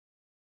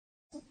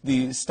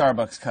the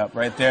Starbucks cup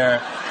right there.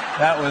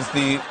 That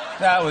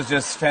was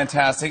just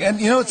fantastic. And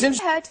you know what's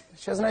interesting?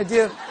 She has an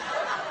idea.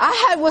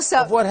 I heard what's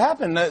up. Of what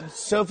happened.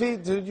 Sophie,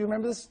 do you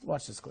remember this?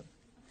 Watch this clip.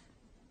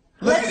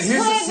 Let's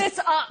clear this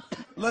up.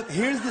 Look,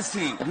 here's the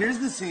scene. Here's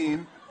the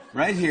scene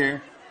right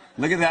here.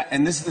 Look at that.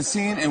 And this is the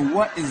scene. And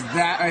what is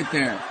that right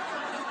there?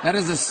 That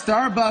is a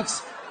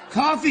Starbucks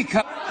coffee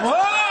cup.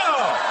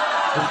 Whoa!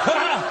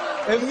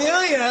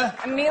 Emilia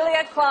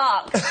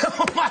Kllark.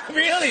 Oh, my,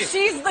 really?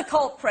 She's the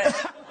culprit.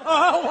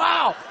 Oh,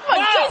 wow.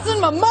 I'm kissing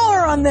my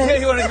mother on this. Yeah,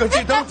 you want to go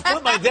too? Don't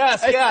flip my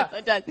desk. Yeah.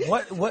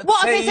 What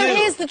Okay, so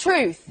here's the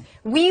truth.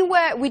 We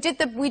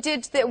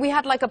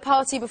had like a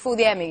party before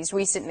the Emmys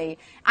recently,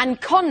 and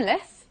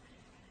Konneth,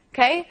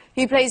 okay,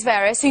 who plays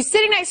Varys, who's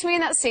sitting next to me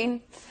in that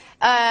scene,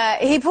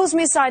 he pulls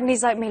me aside and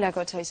he's like, Emilia, I've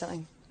got to tell you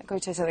something. I've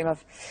got to tell you something,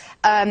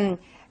 love.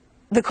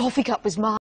 The coffee cup was mine.